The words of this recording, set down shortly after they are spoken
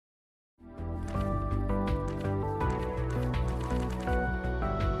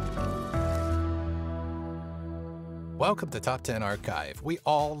Welcome to Top 10 Archive. We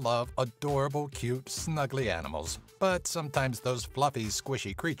all love adorable, cute, snuggly animals, but sometimes those fluffy,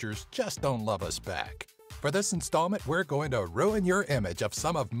 squishy creatures just don't love us back. For this installment, we're going to ruin your image of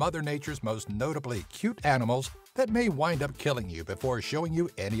some of Mother Nature's most notably cute animals that may wind up killing you before showing you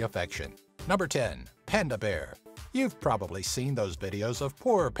any affection. Number 10. Panda Bear. You've probably seen those videos of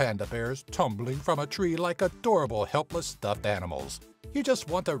poor panda bears tumbling from a tree like adorable, helpless stuffed animals. You just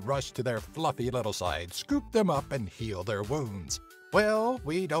want to rush to their fluffy little side, scoop them up, and heal their wounds. Well,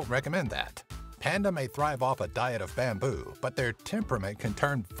 we don't recommend that. Panda may thrive off a diet of bamboo, but their temperament can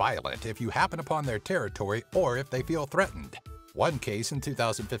turn violent if you happen upon their territory or if they feel threatened. One case in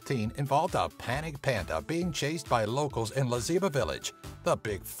 2015 involved a panicked panda being chased by locals in Laziba village. The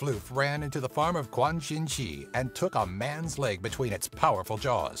big floof ran into the farm of Quan Xinqi and took a man's leg between its powerful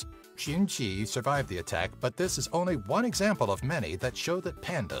jaws. Xinqi survived the attack, but this is only one example of many that show that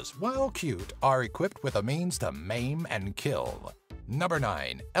pandas, while cute, are equipped with a means to maim and kill. Number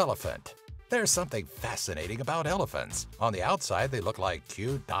 9. Elephant. There's something fascinating about elephants. On the outside, they look like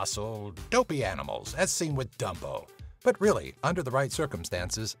cute, docile, dopey animals, as seen with Dumbo. But really, under the right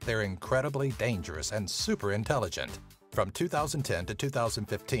circumstances, they're incredibly dangerous and super intelligent. From 2010 to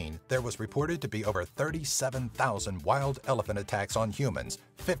 2015, there was reported to be over 37,000 wild elephant attacks on humans,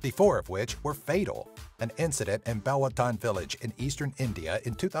 54 of which were fatal. An incident in Balwatan village in eastern India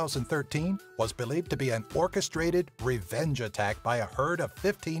in 2013 was believed to be an orchestrated revenge attack by a herd of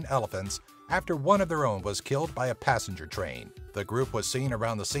 15 elephants after one of their own was killed by a passenger train. The group was seen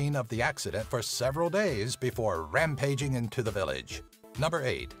around the scene of the accident for several days before rampaging into the village. Number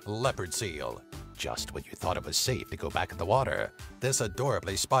 8. Leopard Seal. Just when you thought it was safe to go back in the water, this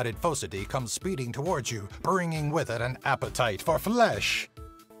adorably spotted phocidae comes speeding towards you, bringing with it an appetite for flesh.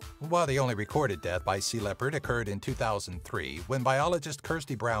 While the only recorded death by sea leopard occurred in 2003, when biologist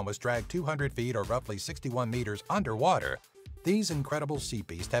Kirsty Brown was dragged 200 feet or roughly 61 meters underwater, these incredible sea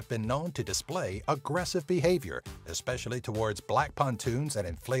beasts have been known to display aggressive behavior, especially towards black pontoons and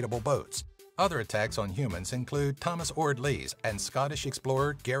inflatable boats. Other attacks on humans include Thomas Ord Lees and Scottish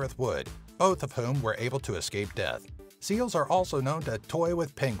explorer Gareth Wood, both of whom were able to escape death. Seals are also known to toy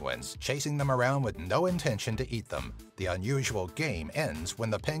with penguins, chasing them around with no intention to eat them. The unusual game ends when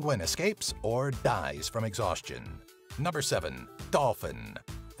the penguin escapes or dies from exhaustion. Number 7. Dolphin.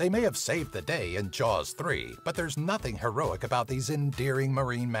 They may have saved the day in Jaws 3, but there's nothing heroic about these endearing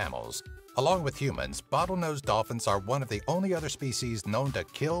marine mammals. Along with humans, bottlenose dolphins are one of the only other species known to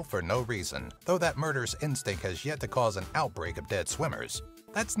kill for no reason, though that murderous instinct has yet to cause an outbreak of dead swimmers.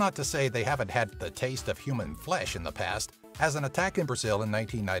 That's not to say they haven't had the taste of human flesh in the past, as an attack in Brazil in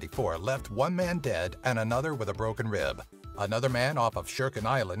 1994 left one man dead and another with a broken rib. Another man off of Sherkin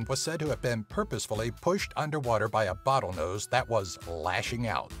Island was said to have been purposefully pushed underwater by a bottlenose that was lashing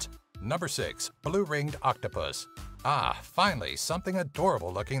out. Number 6. Blue-ringed octopus. Finally, something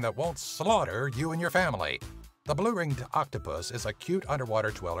adorable looking that won't slaughter you and your family. The blue-ringed octopus is a cute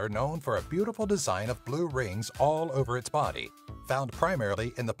underwater dweller known for a beautiful design of blue rings all over its body. Found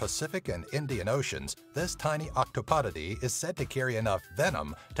primarily in the Pacific and Indian Oceans, this tiny octopodidae is said to carry enough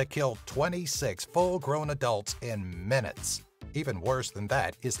venom to kill 26 full-grown adults in minutes. Even worse than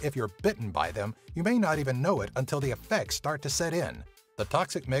that is if you're bitten by them, you may not even know it until the effects start to set in. The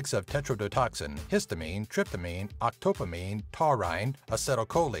toxic mix of tetrodotoxin, histamine, tryptamine, octopamine, taurine,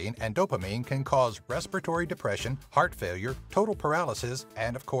 acetylcholine, and dopamine can cause respiratory depression, heart failure, total paralysis,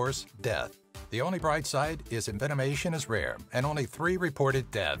 and of course, death. The only bright side is envenomation is rare, and only 3 reported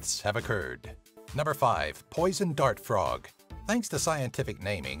deaths have occurred. Number 5. Poison dart frog. Thanks to scientific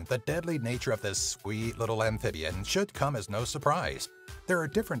naming, the deadly nature of this sweet little amphibian should come as no surprise. There are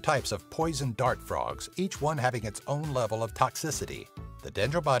different types of poison dart frogs, each one having its own level of toxicity. The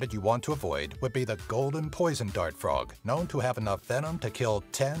dendrobotid you want to avoid would be the golden poison dart frog, known to have enough venom to kill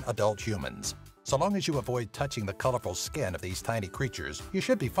 10 adult humans. So long as you avoid touching the colorful skin of these tiny creatures, you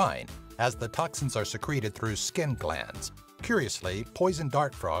should be fine, as the toxins are secreted through skin glands. Curiously, poison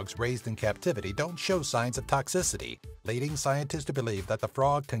dart frogs raised in captivity don't show signs of toxicity, leading scientists to believe that the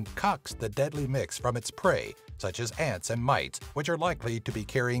frog concocts the deadly mix from its prey, such as ants and mites, which are likely to be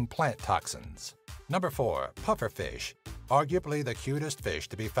carrying plant toxins. Number 4. Pufferfish. Arguably the cutest fish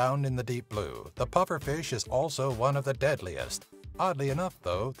to be found in the deep blue, the pufferfish is also one of the deadliest. Oddly enough,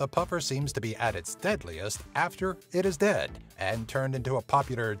 though, the puffer seems to be at its deadliest after it is dead and turned into a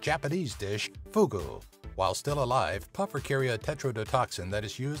popular Japanese dish, fugu. While still alive, puffer carry a tetrodotoxin that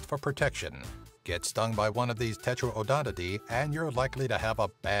is used for protection. Get stung by one of these tetroodontidae and you're likely to have a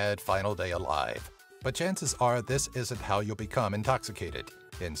bad final day alive. But chances are this isn't how you'll become intoxicated.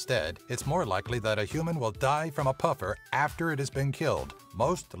 Instead, it's more likely that a human will die from a puffer after it has been killed,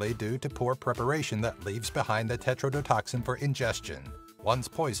 mostly due to poor preparation that leaves behind the tetrodotoxin for ingestion. Once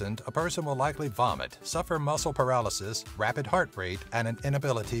poisoned, a person will likely vomit, suffer muscle paralysis, rapid heart rate, and an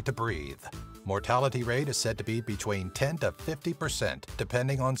inability to breathe. Mortality rate is said to be between 10 to 50%,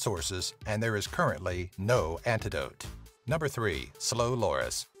 depending on sources, and there is currently no antidote. Number 3. Slow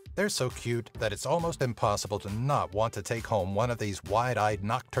loris. They're so cute that it's almost impossible to not want to take home one of these wide-eyed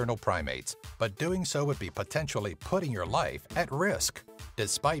nocturnal primates, but doing so would be potentially putting your life at risk.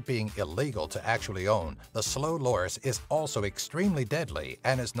 Despite being illegal to actually own, the slow loris is also extremely deadly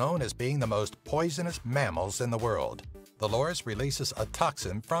and is known as being the most poisonous mammals in the world. The loris releases a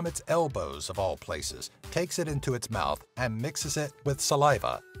toxin from its elbows, of all places, takes it into its mouth, and mixes it with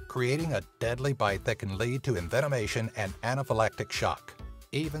saliva, creating a deadly bite that can lead to envenomation and anaphylactic shock.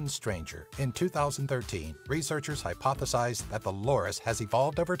 Even stranger, in 2013, researchers hypothesized that the loris has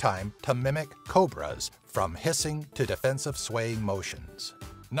evolved over time to mimic cobras, from hissing to defensive swaying motions.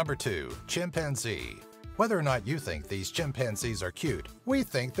 Number 2. Chimpanzee. Whether or not you think these chimpanzees are cute, we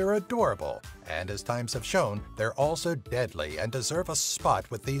think they're adorable. And as times have shown, they're also deadly and deserve a spot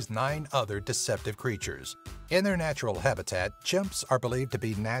with these 9 other deceptive creatures. In their natural habitat, chimps are believed to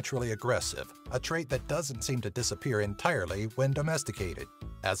be naturally aggressive, a trait that doesn't seem to disappear entirely when domesticated.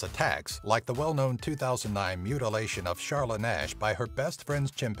 As attacks, like the well-known 2009 mutilation of Charla Nash by her best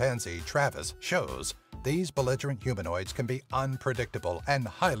friend's chimpanzee Travis shows, these belligerent humanoids can be unpredictable and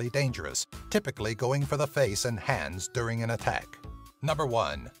highly dangerous, typically going for the face and hands during an attack. Number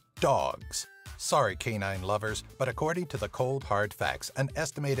 1. Dogs. Sorry, canine lovers, but according to the cold hard facts, an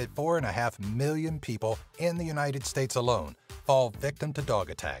estimated 4.5 million people in the United States alone fall victim to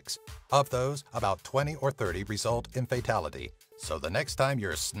dog attacks. Of those, about 20 or 30 result in fatality. So the next time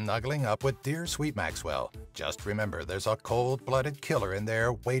you're snuggling up with dear sweet Maxwell, just remember there's a cold-blooded killer in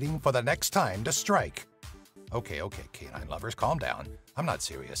there waiting for the next time to strike. Okay, canine lovers, calm down. I'm not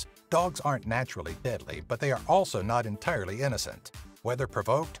serious. Dogs aren't naturally deadly, but they are also not entirely innocent. Whether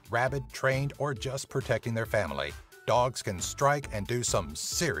provoked, rabid, trained, or just protecting their family, dogs can strike and do some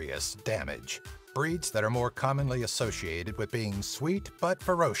serious damage. Breeds that are more commonly associated with being sweet but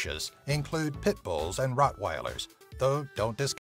ferocious include pit bulls and Rottweilers, though don't discount